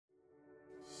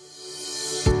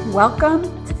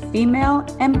Welcome to Female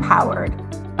Empowered,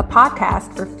 a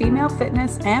podcast for female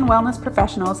fitness and wellness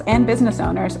professionals and business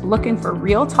owners looking for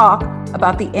real talk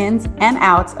about the ins and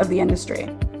outs of the industry.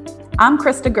 I'm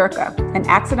Krista Gurka, an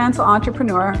accidental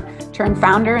entrepreneur turned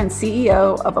founder and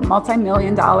CEO of a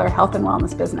multi-million-dollar health and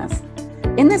wellness business.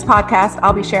 In this podcast,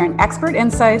 I'll be sharing expert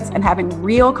insights and having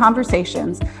real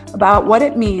conversations about what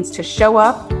it means to show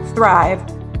up, thrive,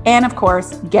 and of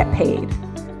course, get paid.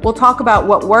 We'll talk about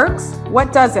what works,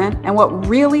 what doesn't, and what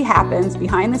really happens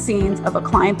behind the scenes of a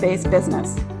client-based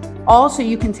business. All so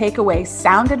you can take away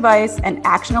sound advice and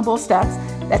actionable steps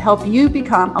that help you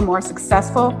become a more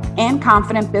successful and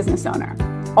confident business owner,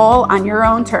 all on your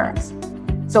own terms.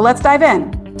 So let's dive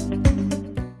in.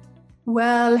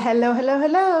 Well,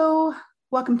 hello.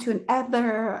 Welcome to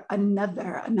another,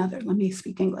 let me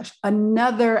speak English,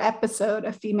 another episode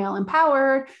of Female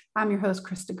Empowered. I'm your host,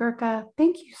 Krista Gurka.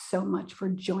 Thank you so much for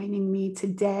joining me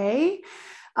today.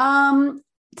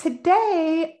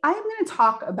 Today, I'm going to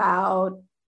talk about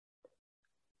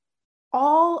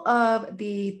all of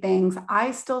the things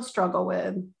I still struggle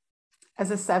with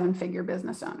as a seven-figure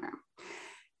business owner.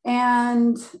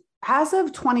 And as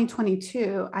of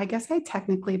 2022, I guess I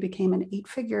technically became an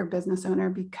eight-figure business owner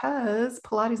because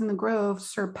Pilates in the Grove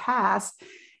surpassed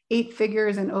 8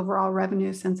 figures in overall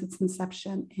revenue since its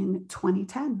inception in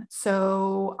 2010.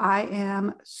 So I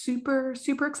am super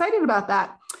excited about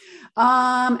that.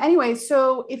 Anyway,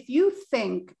 so if you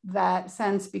think that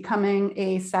since becoming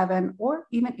a 7 or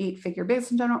even 8-figure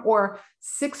business owner or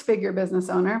 6-figure business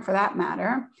owner for that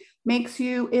matter, makes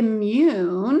you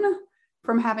immune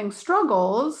from having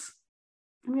struggles,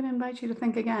 I'm going to invite you to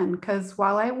think again, because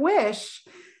while I wish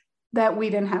that we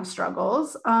didn't have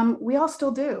struggles, we all still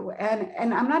do.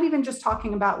 And I'm not even just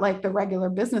talking about like the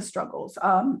regular business struggles.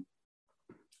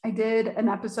 I did an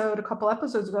episode a couple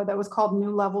episodes ago that was called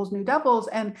New Levels, New Devils.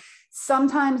 And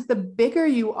sometimes the bigger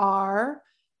you are,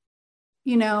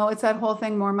 you know, it's that whole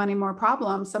thing, more money, more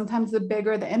problems. Sometimes the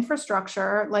bigger the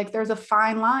infrastructure, like there's a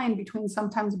fine line between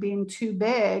sometimes being too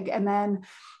big and then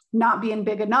not being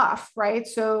big enough, right?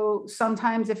 So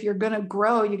sometimes if you're going to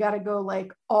grow, you got to go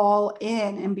like all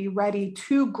in and be ready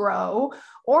to grow.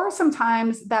 Or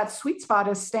sometimes that sweet spot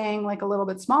is staying like a little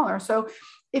bit smaller. So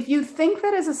if you think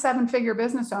that as a 7-figure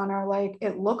business owner, like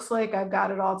it looks like I've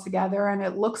got it all together and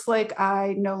it looks like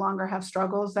I no longer have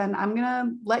struggles, then I'm going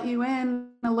to let you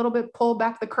in a little bit, pull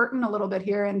back the curtain a little bit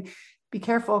here and be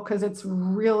careful because it's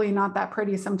really not that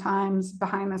pretty sometimes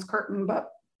behind this curtain. But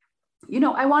you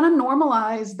know, I want to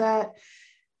normalize that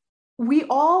we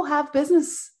all have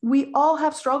business. We all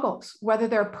have struggles, whether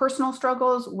they're personal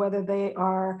struggles, whether they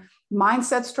are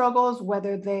mindset struggles,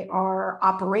 whether they are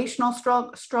operational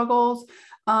struggles.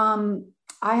 I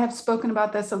have spoken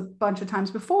about this a bunch of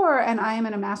times before, and I am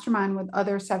in a mastermind with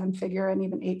other 7-figure and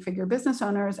even 8-figure business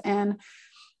owners. And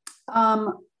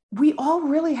we all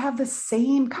really have the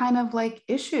same kind of like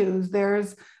issues.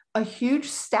 There's a huge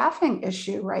staffing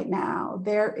issue right now.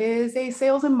 There is a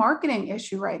sales and marketing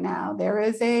issue right now. There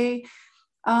is a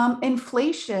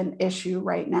inflation issue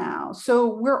right now.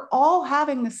 So we're all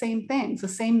having the same things, the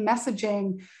same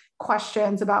messaging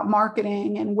questions about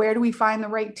marketing and where do we find the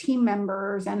right team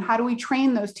members and how do we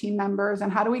train those team members and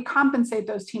how do we compensate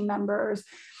those team members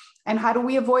and how do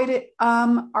we avoid it,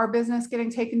 our business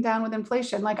getting taken down with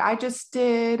inflation. Like I just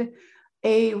did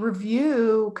a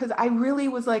review because I really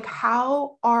was like,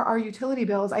 how are our utility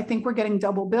bills? I think we're getting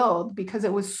double billed because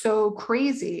it was so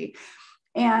crazy.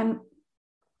 And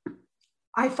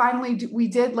we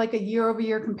did like a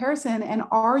year-over-year comparison and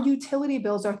our utility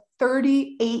bills are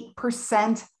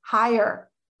 38% higher,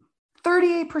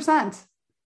 38%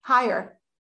 higher.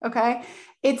 Okay.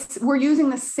 We're using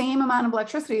the same amount of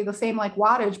electricity, the same like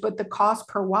wattage, but the cost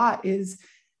per watt is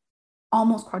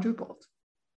almost quadrupled.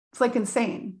 It's like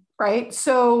insane. Right.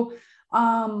 So,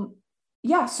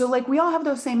 so like we all have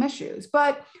those same issues,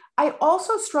 but I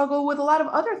also struggle with a lot of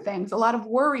other things, a lot of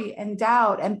worry and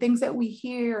doubt and things that we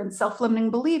hear and self-limiting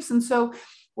beliefs. And so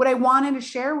what I wanted to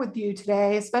share with you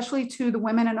today, especially to the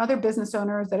women and other business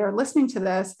owners that are listening to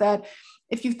this, that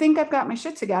if you think I've got my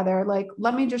shit together, like,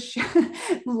 let me just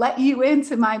let you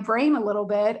into my brain a little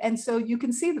bit. And so you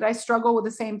can see that I struggle with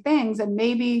the same things and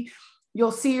maybe you'll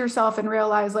see yourself and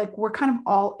realize like, we're kind of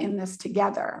all in this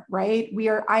together, right?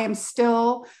 I am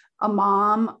still a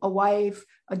mom, a wife,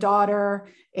 a daughter,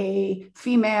 a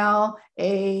female,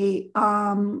 still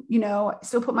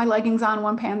put my leggings on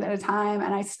one pant at a time.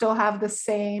 And I still have the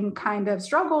same kind of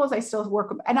struggles. I still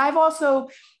work. And I've also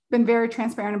been very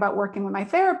transparent about working with my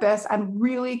therapist and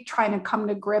really trying to come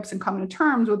to grips and come to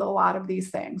terms with a lot of these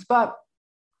things. But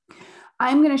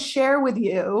I'm going to share with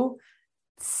you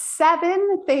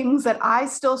 7 things that I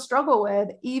still struggle with,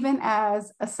 even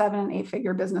as a 7 and 8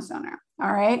 figure business owner.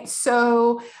 All right.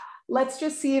 So let's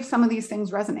just see if some of these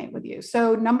things resonate with you.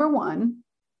 So number 1,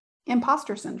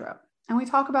 imposter syndrome. And we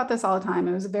talk about this all the time.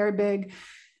 It was a very big,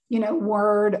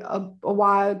 word a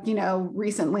while,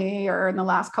 recently or in the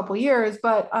last couple of years,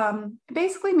 but it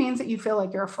basically means that you feel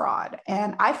like you're a fraud.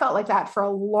 And I felt like that for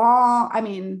oh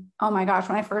my gosh,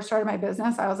 when I first started my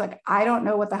business, I was like, I don't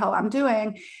know what the hell I'm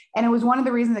doing. And it was one of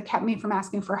the reasons that kept me from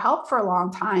asking for help for a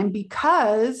long time,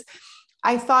 because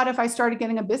I thought if I started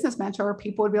getting a business mentor,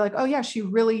 people would be like, oh yeah, she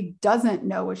really doesn't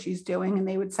know what she's doing. And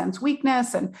they would sense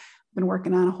weakness. And I've been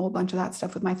working on a whole bunch of that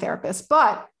stuff with my therapist,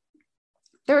 but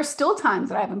there are still times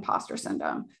that I have imposter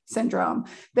syndrome.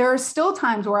 There are still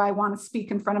times where I want to speak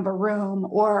in front of a room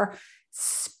or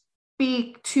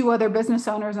speak to other business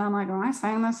owners. And I'm like, am I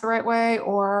saying this the right way?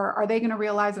 Or are they going to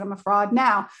realize that I'm a fraud?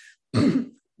 Now,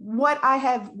 what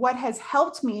has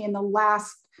helped me in the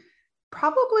last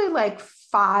probably like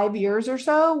 5 years or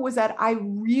so was that I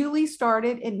really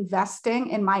started investing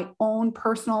in my own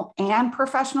personal and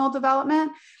professional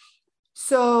development.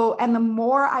 So, and the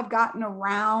more I've gotten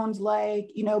around,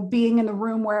 being in the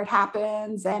room where it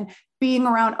happens and being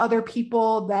around other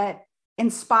people that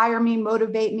inspire me,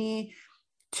 motivate me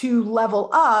to level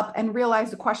up and realize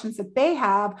the questions that they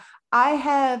have, I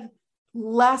have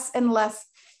less and less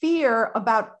fear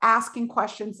about asking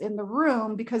questions in the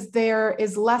room because there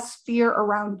is less fear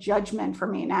around judgment for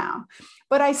me now.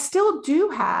 But I still do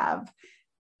have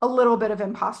a little bit of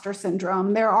imposter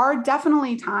syndrome. There are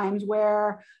definitely times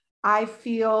where I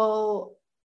feel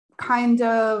kind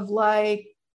of like,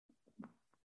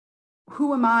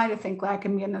 who am I to think that I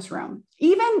can be in this room?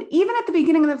 Even at the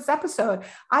beginning of this episode,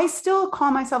 I still call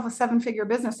myself a 7-figure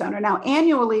business owner. Now,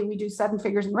 annually, we do 7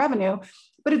 figures in revenue,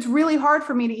 but it's really hard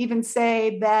for me to even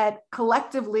say that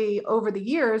collectively over the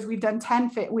years, we've done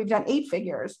 8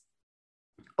 figures,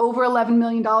 over $11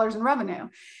 million in revenue.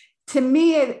 To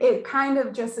me, it kind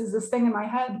of just is this thing in my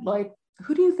head, like,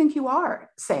 who do you think you are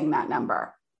saying that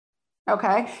number?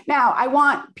 Okay. Now I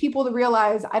want people to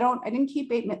realize I didn't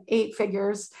keep 8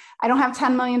 figures. I don't have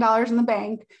 $10 million in the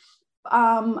bank.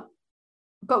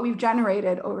 But we've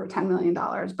generated over $10 million.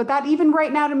 But that even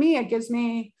right now to me, it gives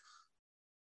me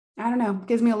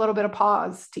a little bit of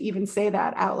pause to even say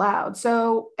that out loud.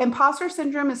 So imposter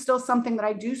syndrome is still something that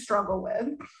I do struggle with.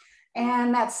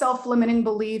 And that self-limiting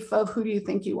belief of who do you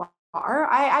think you are?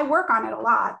 I work on it a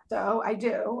lot, though. I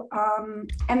do.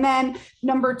 And then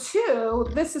number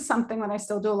 2, this is something that I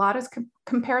still do a lot, is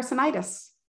comparisonitis.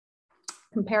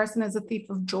 Comparison is a thief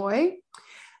of joy.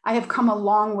 I have come a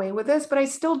long way with this, but I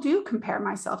still do compare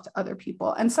myself to other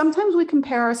people. And sometimes we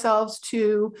compare ourselves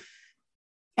to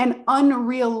an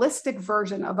unrealistic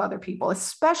version of other people,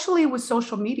 especially with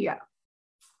social media,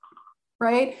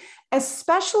 right?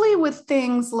 Especially with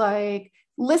things like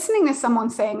listening to someone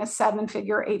saying a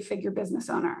 7-figure, 8-figure business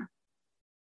owner.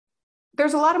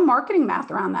 There's a lot of marketing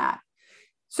math around that.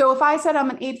 So if I said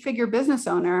I'm an 8-figure business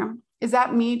owner, is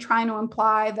that me trying to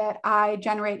imply that I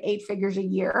generate 8 figures a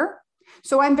year?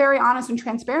 So I'm very honest and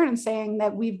transparent in saying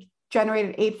that we've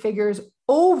generated 8 figures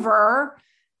over,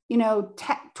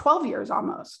 12 years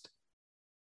almost.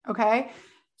 Okay.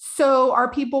 So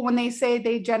are people, when they say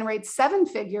they generate 7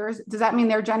 figures, does that mean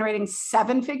they're generating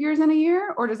 7 figures in a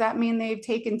year? Or does that mean they've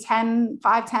taken 5,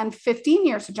 10, 15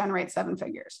 years to generate 7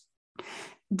 figures?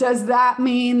 Does that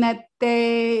mean that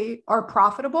they are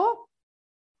profitable?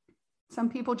 Some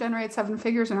people generate 7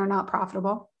 figures and are not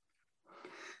profitable.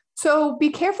 So be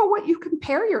careful what you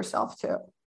compare yourself to.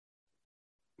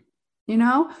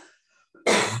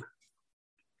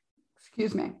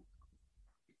 Excuse me.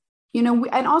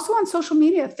 And also on social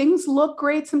media, things look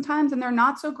great sometimes and they're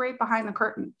not so great behind the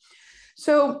curtain.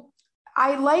 So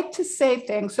I like to say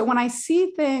things. So when I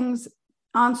see things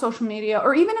on social media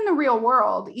or even in the real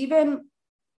world, even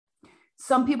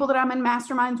some people that I'm in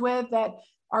masterminds with that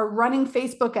are running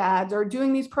Facebook ads or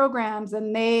doing these programs,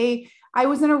 and I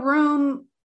was in a room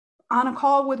on a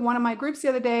call with one of my groups the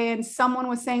other day, and someone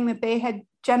was saying that they had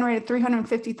generated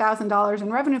 $350,000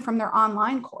 in revenue from their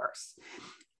online course.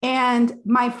 And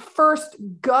my first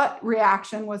gut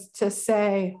reaction was to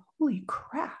say, holy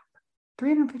crap,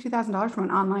 $350,000 from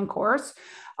an online course.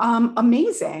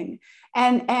 Amazing.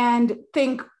 And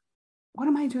think, what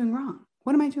am I doing wrong?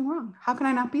 What am I doing wrong? How can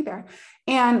I not be there?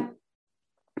 And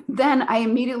then I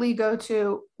immediately go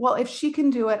to, well, if she can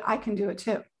do it, I can do it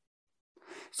too.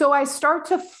 So I start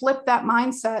to flip that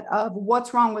mindset of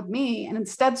what's wrong with me and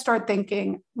instead start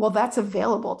thinking, well, that's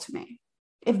available to me.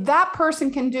 If that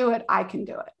person can do it, I can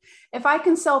do it. If I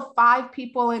can sell 5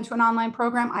 people into an online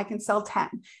program, I can sell 10.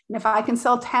 And if I can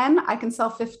sell 10, I can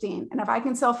sell 15. And if I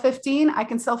can sell 15, I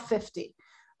can sell 50.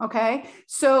 Okay.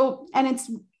 So, and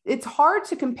it's hard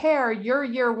to compare your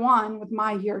year 1 with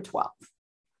my year 12.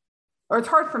 Or it's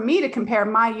hard for me to compare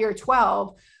my year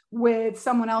 12 with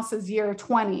someone else's year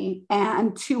 20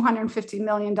 and $250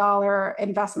 million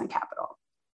investment capital.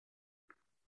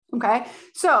 Okay.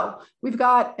 So we've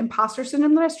got imposter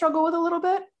syndrome that I struggle with a little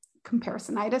bit,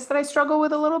 comparisonitis that I struggle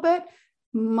with a little bit,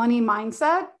 money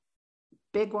mindset,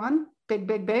 big one,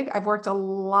 big. I've worked a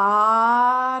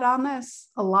lot on this.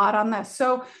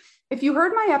 So if you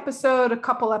heard my episode a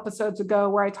couple episodes ago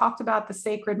where I talked about the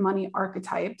sacred money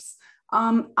archetypes,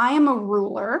 I am a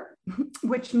ruler,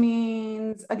 which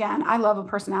means, again, I love a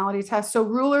personality test. So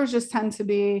rulers just tend to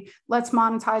be, let's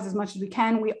monetize as much as we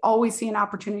can. We always see an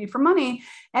opportunity for money.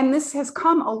 And this has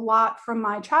come a lot from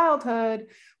my childhood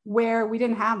where we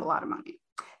didn't have a lot of money.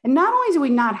 And not only do we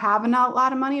not have a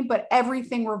lot of money, but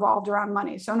everything revolved around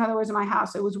money. So in other words, in my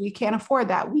house, it was, we can't afford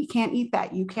that. We can't eat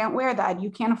that. You can't wear that.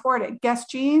 You can't afford it. Guess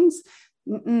jeans?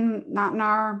 Not in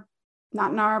our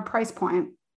price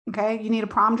point. Okay. You need a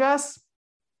prom dress?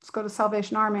 Let's go to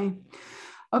Salvation Army.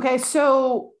 Okay.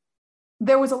 So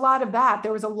there was a lot of that.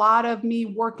 There was a lot of me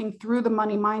working through the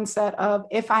money mindset of,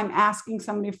 if I'm asking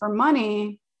somebody for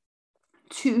money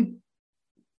to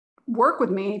work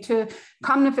with me, to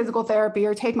come to physical therapy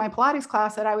or take my Pilates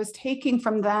class, that I was taking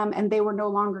from them and they were no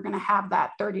longer going to have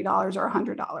that $30 or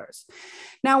 $100.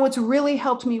 Now, what's really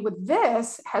helped me with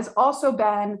this has also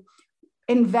been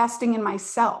investing in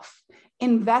myself,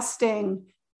 investing,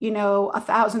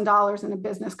 $1,000 in a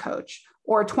business coach,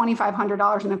 or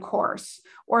 $2,500 in a course,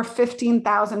 or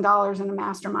 $15,000 in a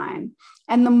mastermind.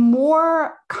 And the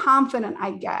more confident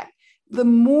I get, the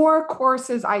more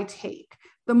courses I take,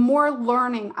 the more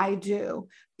learning I do,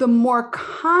 the more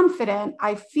confident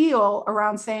I feel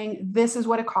around saying, this is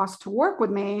what it costs to work with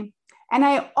me. And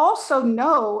I also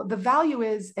know the value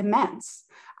is immense.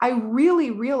 I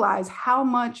really realize how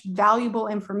much valuable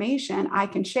information I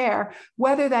can share,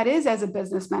 whether that is as a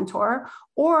business mentor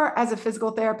or as a physical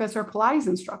therapist or Pilates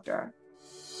instructor.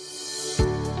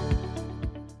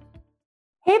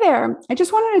 Hey there, I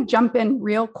just wanted to jump in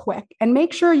real quick and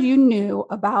make sure you knew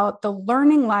about the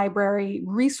Learning Library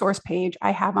resource page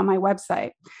I have on my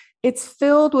website. It's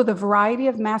filled with a variety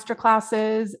of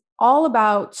masterclasses all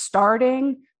about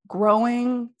starting,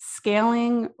 growing,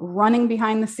 scaling, running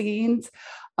behind the scenes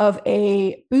of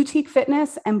a boutique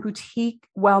fitness and boutique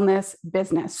wellness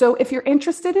business. So if you're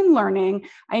interested in learning,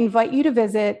 I invite you to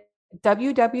visit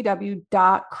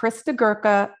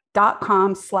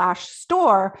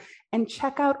www.kristagurka.com/store and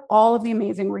check out all of the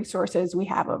amazing resources we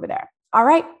have over there. All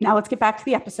right, now let's get back to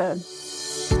the episode.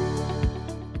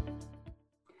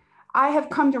 I have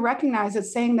come to recognize that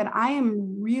saying that I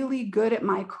am really good at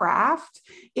my craft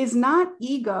is not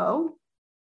ego,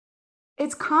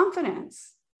 it's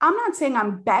confidence. I'm not saying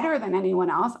I'm better than anyone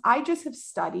else. I just have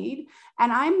studied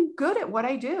and I'm good at what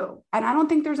I do. And I don't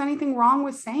think there's anything wrong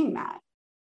with saying that.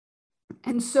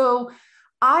 And so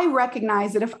I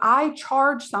recognize that if I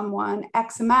charge someone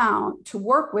X amount to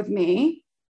work with me,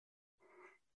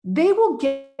 they will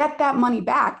get that money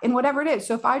back in whatever it is.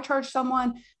 So if I charge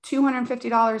someone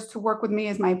 $250 to work with me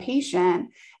as my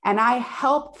patient, and I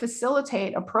help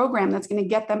facilitate a program that's going to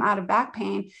get them out of back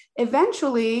pain,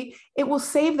 eventually it will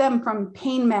save them from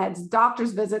pain meds,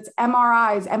 doctor's visits,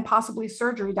 MRIs, and possibly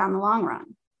surgery down the long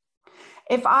run.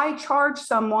 If I charge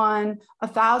someone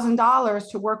 $1,000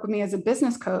 to work with me as a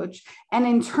business coach, and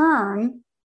in turn,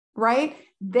 right,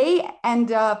 they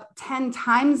end up 10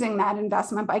 timesing that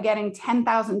investment by getting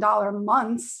 $10,000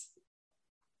 months,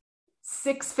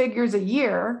 6 figures a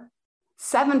year,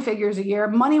 7 figures a year,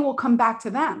 money will come back to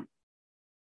them.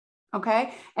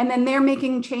 Okay. And then they're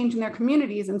making change in their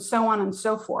communities and so on and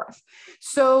so forth.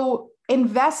 So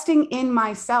investing in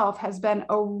myself has been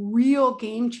a real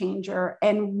game changer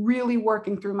and really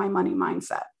working through my money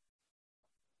mindset.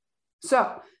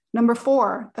 So number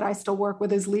 4 that I still work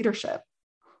with is leadership.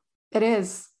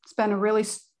 It's been a really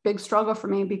big struggle for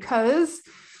me because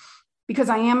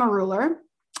I am a ruler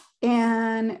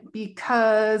and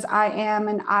because I am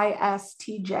an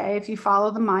ISTJ, if you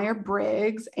follow the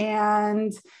Myers-Briggs,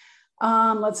 and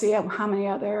let's see how many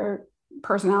other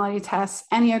personality tests,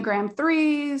 Enneagram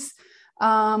 3s.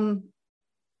 I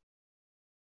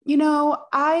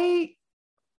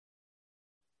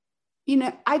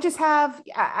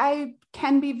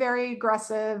can be very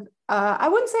aggressive. I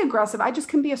wouldn't say aggressive. I just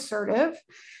can be assertive.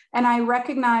 And I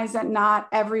recognize that not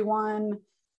everyone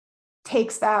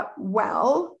takes that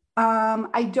well.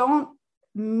 I don't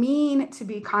mean to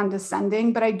be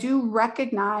condescending, but I do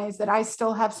recognize that I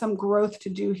still have some growth to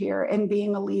do here in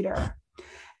being a leader.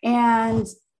 And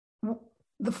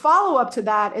the follow-up to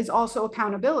that is also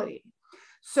accountability.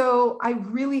 So I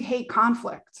really hate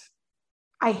conflict.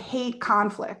 I hate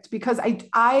conflict because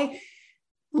I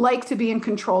like to be in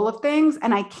control of things,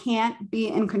 and I can't be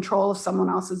in control of someone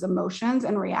else's emotions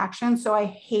and reactions. So I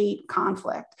hate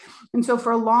conflict. And so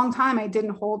for a long time, I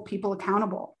didn't hold people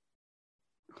accountable.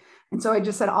 And so I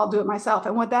just said, I'll do it myself.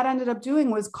 And what that ended up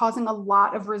doing was causing a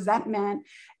lot of resentment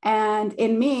and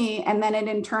in me. And then it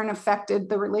in turn affected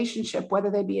the relationship, whether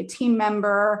they be a team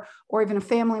member or even a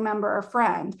family member or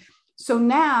friend. So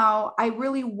now I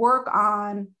really work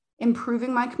on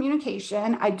improving my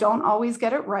communication. I don't always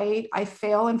get it right. I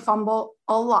fail and fumble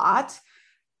a lot.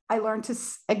 I learn to,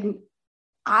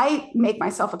 I make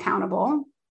myself accountable.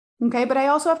 Okay. But I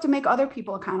also have to make other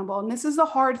people accountable. And this is a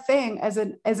hard thing as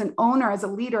an owner, as a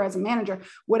leader, as a manager,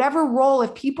 whatever role,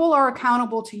 if people are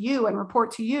accountable to you and report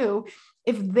to you,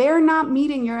 if they're not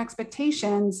meeting your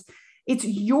expectations, it's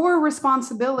your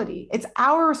responsibility. It's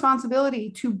our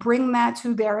responsibility to bring that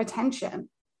to their attention.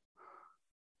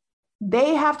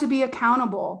 They have to be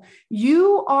accountable.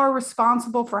 You are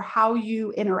responsible for how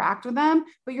you interact with them,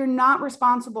 but you're not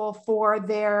responsible for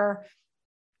their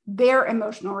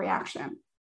emotional reaction.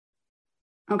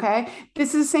 Okay.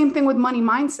 This is the same thing with money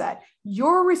mindset.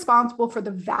 You're responsible for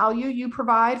the value you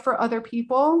provide for other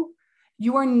people.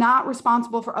 You are not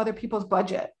responsible for other people's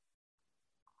budget.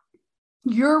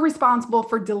 You're responsible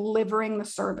for delivering the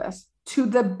service to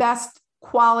the best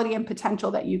quality and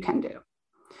potential that you can do.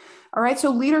 All right.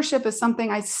 So leadership is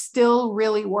something I still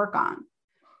really work on.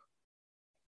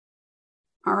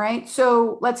 All right.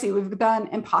 So let's see. We've done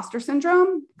imposter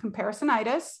syndrome,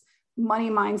 comparisonitis, money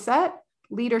mindset,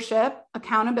 leadership,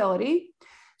 accountability.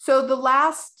 So the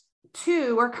last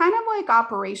two are kind of like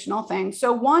operational things.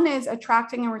 So one is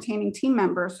attracting and retaining team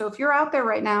members. So if you're out there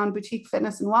right now in boutique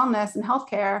fitness and wellness and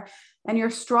healthcare, and you're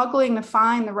struggling to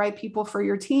find the right people for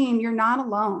your team, you're not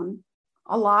alone.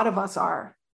 A lot of us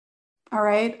are. All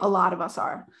right. A lot of us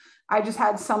are. I just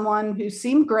had someone who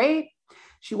seemed great.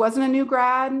 She wasn't a new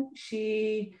grad.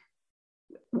 She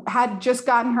had just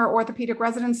gotten her orthopedic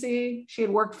residency. She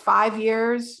had worked 5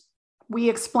 years. We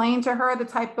explained to her the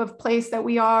type of place that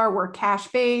we are. We're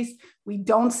cash-based. We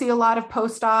don't see a lot of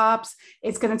post-ops.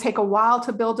 It's going to take a while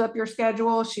to build up your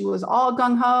schedule. She was all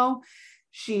gung-ho.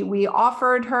 We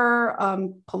offered her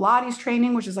Pilates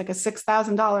training, which is like a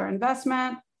 $6,000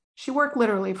 investment. She worked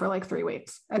literally for like 3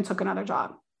 weeks and took another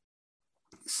job.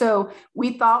 So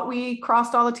we thought we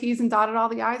crossed all the T's and dotted all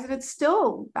the I's, and it's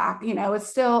still back, it's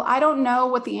still, I don't know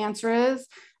what the answer is.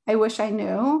 I wish I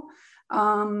knew.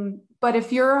 But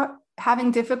if you're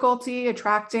having difficulty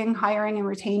attracting, hiring, and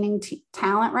retaining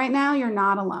talent right now, you're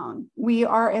not alone. We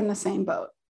are in the same boat.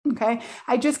 Okay.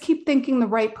 I just keep thinking the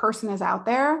right person is out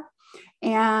there.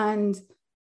 And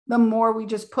the more we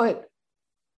just put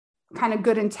kind of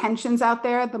good intentions out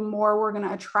there, the more we're going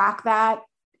to attract that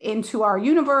into our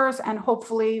universe, and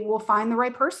hopefully we'll find the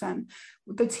right person.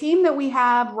 The team that we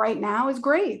have right now is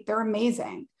great. They're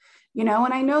amazing, and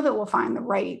I know that we'll find the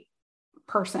right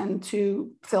person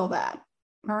to fill that.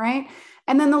 All right.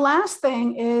 And then the last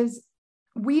thing is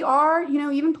we are,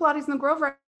 even Pilates in the Grove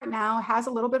right now has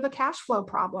a little bit of a cash flow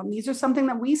problem. These are something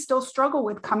that we still struggle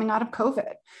with coming out of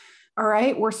COVID. All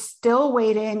right. We're still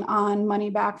waiting on money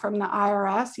back from the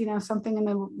IRS, something in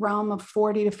the realm of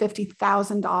 $40,000 to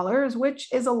 $50,000, which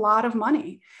is a lot of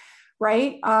money.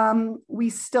 Right. We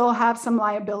still have some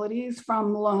liabilities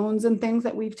from loans and things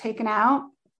that we've taken out.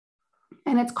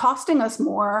 And it's costing us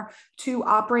more to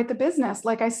operate the business.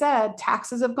 Like I said,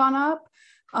 taxes have gone up.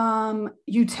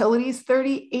 Utilities,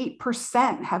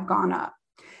 38% have gone up.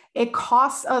 It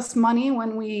costs us money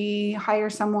when we hire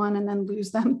someone and then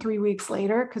lose them 3 weeks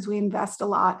later because we invest a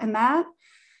lot in that.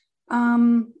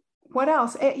 What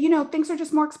else? Things are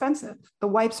just more expensive. The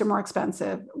wipes are more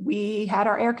expensive. We had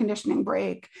our air conditioning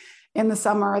break in the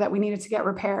summer that we needed to get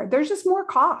repaired. There's just more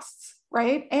costs,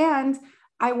 right? And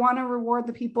I want to reward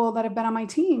the people that have been on my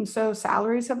team. So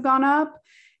salaries have gone up,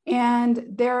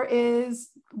 and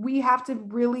we have to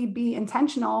really be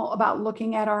intentional about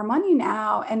looking at our money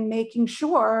now and making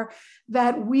sure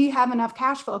that we have enough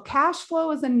cash flow. Cash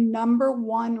flow is the number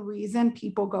one reason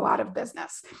people go out of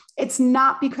business. It's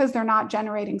not because they're not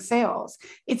generating sales.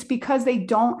 It's because they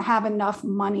don't have enough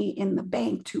money in the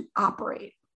bank to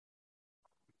operate.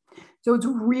 So it's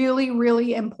really,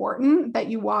 really important that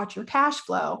you watch your cash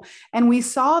flow. And we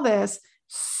saw this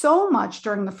so much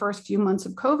during the first few months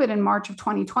of COVID in March of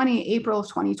 2020, April of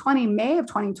 2020, May of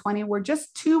 2020. We're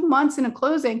just 2 months into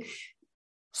closing.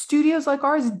 Studios like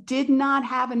ours did not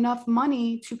have enough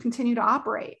money to continue to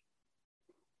operate.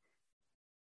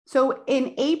 So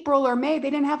in April or May, they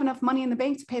didn't have enough money in the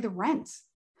bank to pay the rent.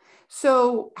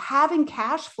 So having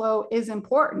cash flow is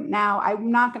important. Now, I'm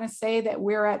not going to say that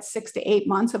we're at 6 to 8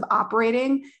 months of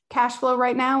operating cash flow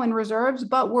right now in reserves,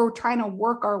 but we're trying to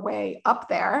work our way up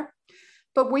there.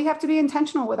 But we have to be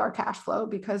intentional with our cash flow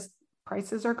because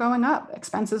prices are going up,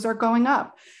 expenses are going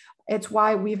up. It's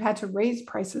why we've had to raise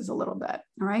prices a little bit.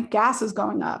 All right. Gas is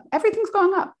going up. Everything's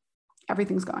going up.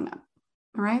 Everything's going up.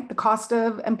 All right. The cost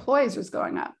of employees is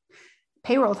going up.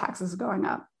 Payroll taxes are going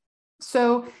up.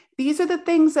 So these are the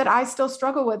things that I still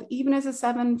struggle with, even as a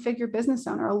 7-figure business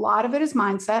owner. A lot of it is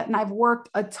mindset, and I've worked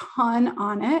a ton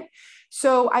on it.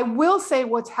 So I will say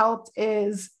what's helped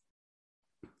is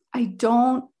I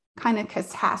don't kind of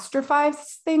catastrophize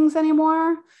things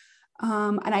anymore.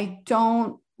 And I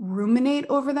don't ruminate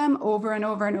over them over and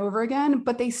over and over again,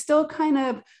 but they still kind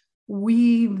of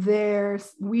weave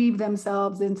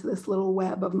themselves into this little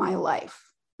web of my life.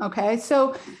 Okay.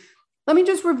 So let me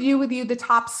just review with you the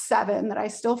top 7 that I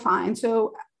still find.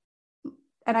 So,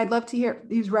 and I'd love to hear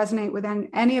these resonate with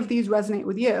any of these resonate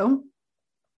with you.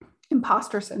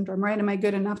 Imposter syndrome, right? Am I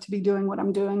good enough to be doing what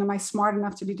I'm doing? Am I smart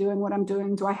enough to be doing what I'm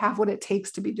doing? Do I have what it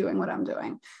takes to be doing what I'm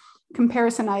doing?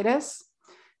 Comparisonitis.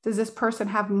 Does this person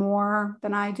have more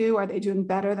than I do? Are they doing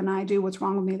better than I do? What's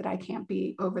wrong with me that I can't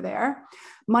be over there?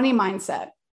 Money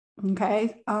mindset.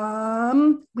 Okay.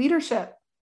 Leadership,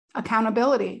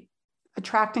 accountability,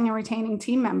 attracting and retaining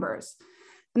team members,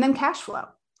 and then cash flow.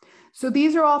 So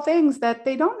these are all things that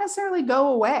they don't necessarily go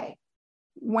away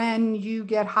when you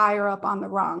get higher up on the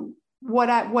rung.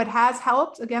 What has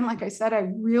helped, again, like I said, I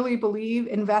really believe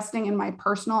investing in my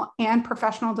personal and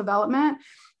professional development,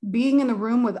 being in the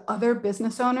room with other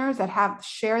business owners that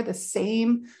share the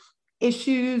same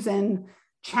issues and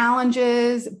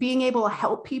challenges, being able to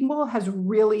help people has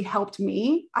really helped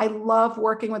me. I love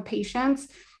working with patients.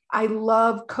 I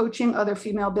love coaching other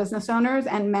female business owners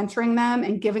and mentoring them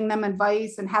and giving them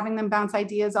advice and having them bounce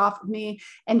ideas off of me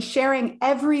and sharing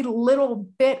every little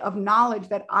bit of knowledge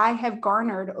that I have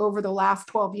garnered over the last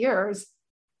 12 years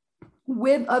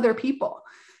with other people.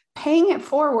 Paying it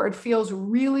forward feels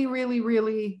really, really,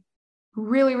 really,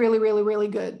 really, really, really, really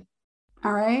good.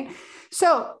 All right.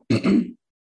 So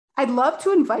I'd love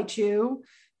to invite you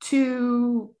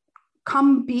to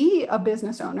come be a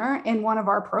business owner in one of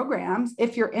our programs.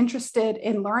 If you're interested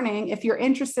in learning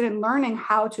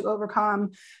how to overcome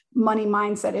money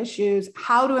mindset issues,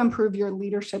 how to improve your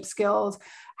leadership skills,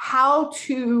 how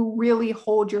to really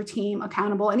hold your team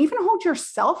accountable and even hold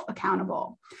yourself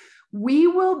accountable. We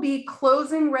will be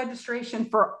closing registration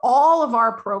for all of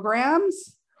our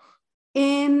programs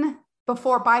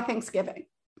by Thanksgiving.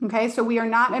 Okay, so we are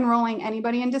not enrolling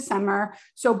anybody in December.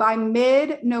 So by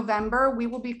mid-November, we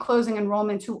will be closing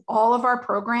enrollment to all of our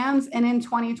programs. And in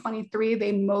 2023,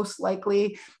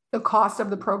 the cost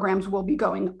of the programs will be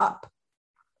going up.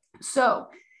 So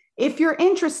if you're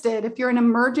interested, if you're an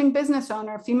emerging business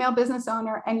owner, female business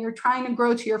owner, and you're trying to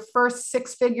grow to your first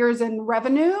 6 figures in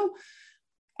revenue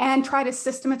and try to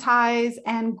systematize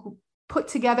and put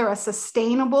together a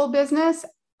sustainable business,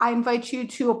 I invite you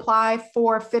to apply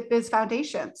for FitBiz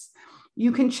Foundations.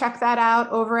 You can check that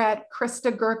out over at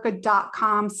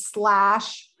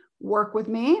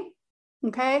kristagurka.com/work-with-me.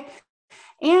 Okay.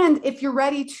 And if you're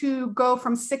ready to go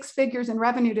from 6 figures in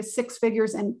revenue to 6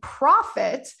 figures in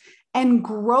profit and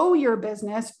grow your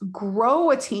business,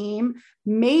 grow a team,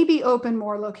 maybe open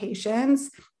more locations,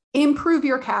 improve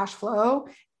your cash flow,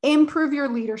 improve your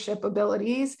leadership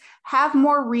abilities, have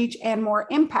more reach and more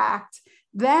impact,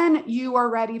 then you are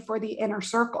ready for the inner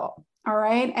circle. All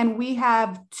right. And we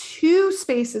have 2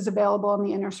 spaces available in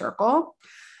the inner circle.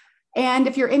 And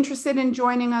if you're interested in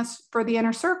joining us for the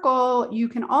inner circle, you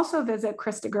can also visit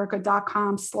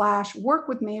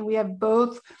kristagurka.com/work-with-me. We have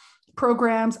both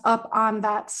programs up on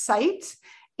that site.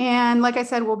 And like I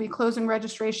said, we'll be closing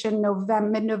registration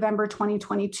mid-November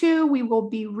 2022. We will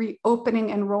be reopening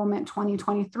enrollment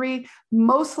 2023,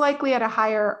 most likely at a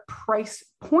higher price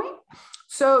point.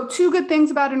 So 2 good things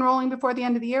about enrolling before the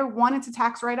end of the year. 1, it's a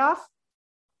tax write-off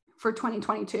for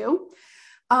 2022.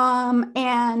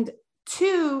 And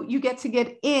 2, you get to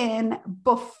get in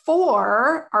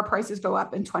before our prices go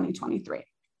up in 2023.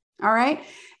 All right.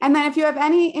 And then if you have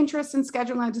any interest in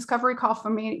scheduling a discovery call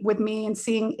with me and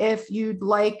seeing if you'd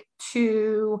like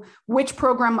which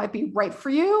program might be right for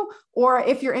you, or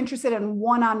if you're interested in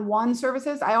one-on-one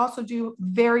services, I also do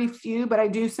very few, but I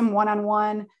do some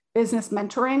one-on-one business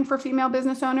mentoring for female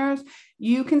business owners.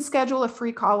 You can schedule a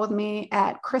free call with me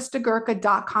at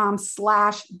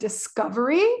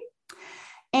kristagurka.com/discovery.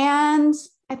 And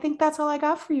I think that's all I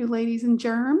got for you, ladies and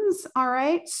germs. All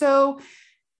right. So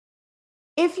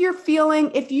if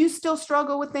you still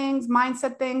struggle with things,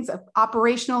 mindset things,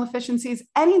 operational efficiencies,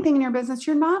 anything in your business,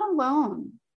 you're not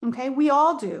alone. Okay. We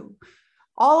all do.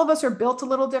 All of us are built a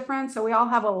little different. So we all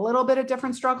have a little bit of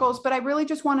different struggles, but I really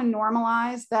just want to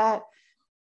normalize that,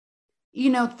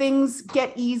 things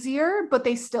get easier, but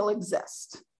they still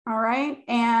exist. All right.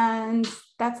 And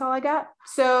that's all I got.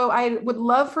 So I would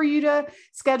love for you to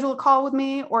schedule a call with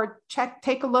me or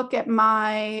take a look at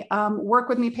my work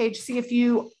with me page, see if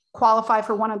you qualify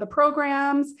for one of the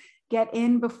programs, get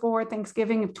in before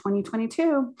Thanksgiving of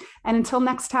 2022. And until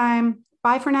next time,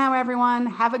 bye for now, everyone.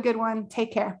 Have a good one.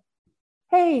 Take care.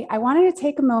 Hey, I wanted to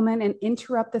take a moment and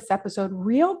interrupt this episode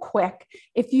real quick.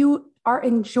 If you are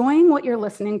enjoying what you're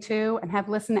listening to and have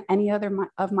listened to any other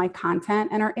of my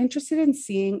content and are interested in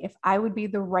seeing if I would be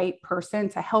the right person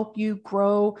to help you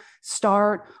grow,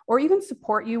 start, or even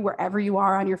support you wherever you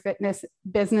are on your fitness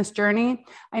business journey,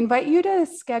 I invite you to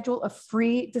schedule a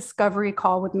free discovery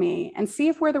call with me and see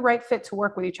if we're the right fit to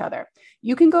work with each other.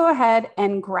 You can go ahead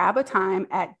and grab a time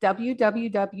at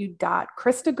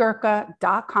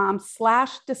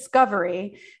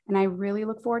www.kristagurka.com/discovery. And I really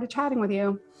look forward to chatting with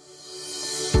you.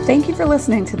 Thank you for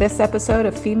listening to this episode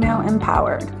of Female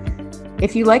Empowered.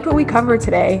 If you like what we covered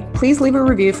today, please leave a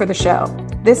review for the show.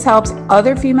 This helps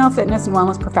other female fitness and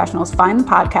wellness professionals find the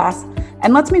podcast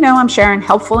and lets me know I'm sharing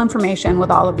helpful information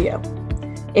with all of you.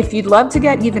 If you'd love to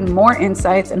get even more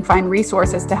insights and find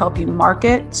resources to help you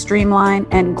market, streamline,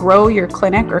 and grow your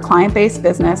clinic or client-based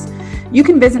business, you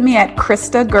can visit me at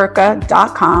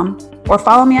kristagurka.com or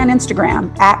follow me on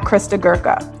Instagram at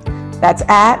kristagurka. That's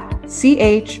at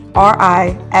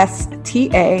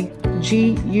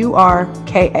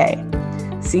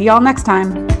ChristAGurka. See y'all next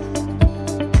time.